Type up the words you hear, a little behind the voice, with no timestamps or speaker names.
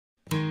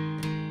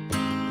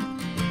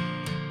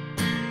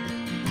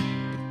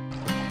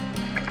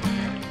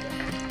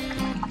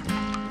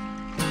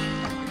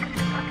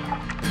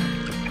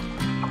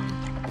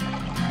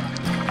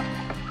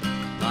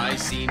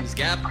seams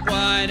gap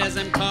wide as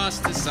I'm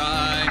tossed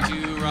aside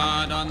to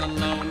rot on the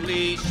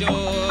lonely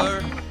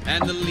shore.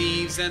 And the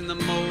leaves and the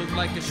mold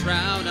like a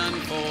shroud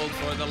unfold,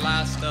 for the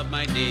last of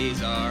my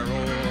days are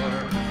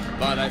o'er.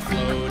 But I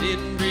float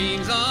in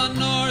dreams on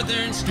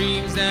northern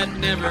streams that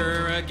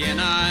never again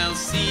I'll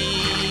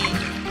see,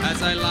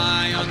 as I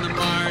lie on the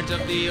marge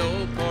of the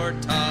old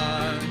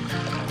portage,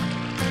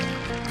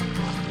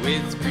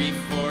 with grief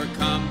for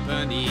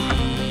company.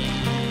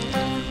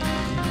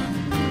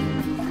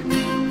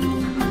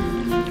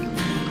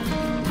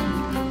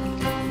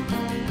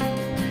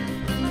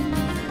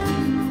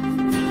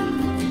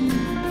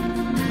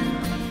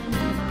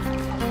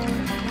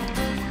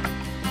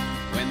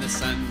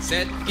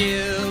 Sunset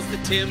gills the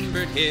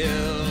timbered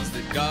hills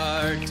that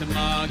guard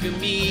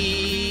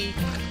Temagami,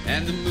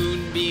 and the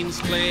moonbeams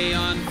play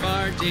on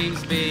far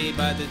James Bay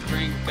by the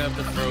brink of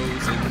the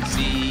frozen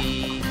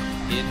sea.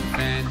 In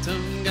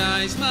phantom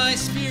guise my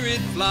spirit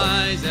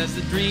flies as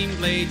the dream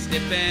blades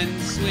dip and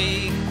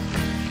swing,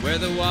 where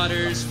the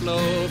waters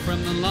flow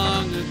from the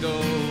long ago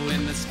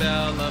in the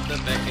spell of the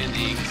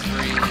beckoning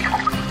spring.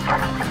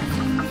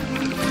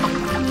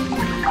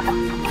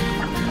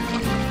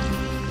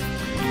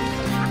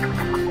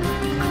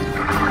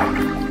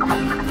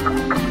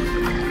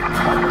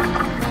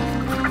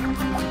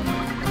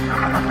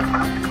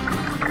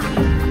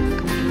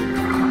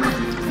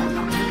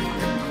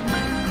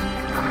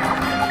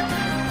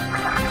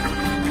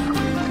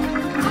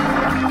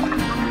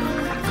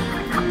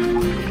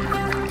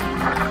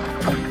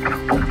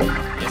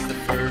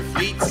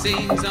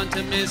 Sings on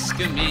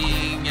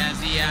Temiskaming as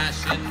the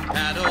ashen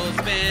paddles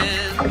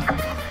bend,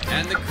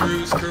 and the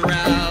crews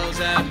carouse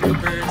at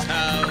Rupert's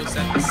house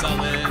at the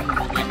sullen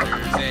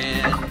winter's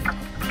end.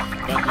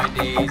 But my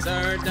days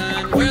are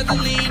done where the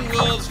lean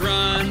wolves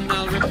run,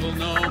 I'll ripple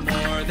no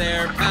more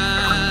their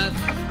path,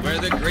 where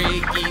the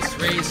gray geese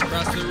race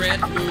across the red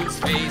moon's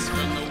face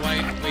from the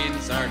white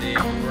wind's arctic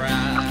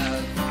wrath.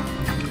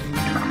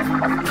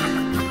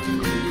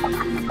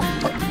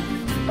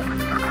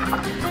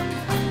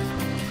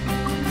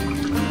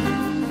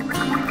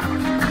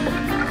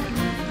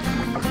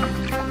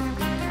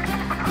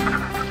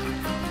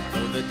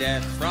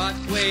 Death-fraught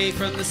way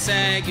from the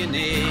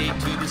Saguenay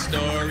to the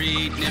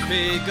storied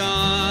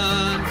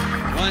Nipigon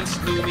once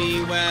knew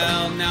me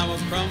well, now a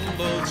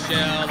crumbled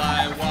shell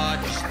I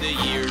watch the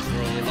years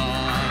roll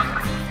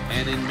on.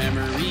 And in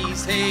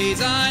memory's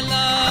haze I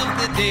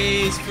love the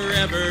days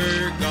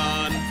forever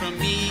gone from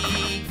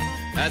me,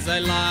 as I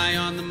lie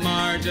on the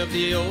marge of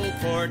the old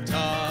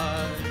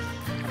portage,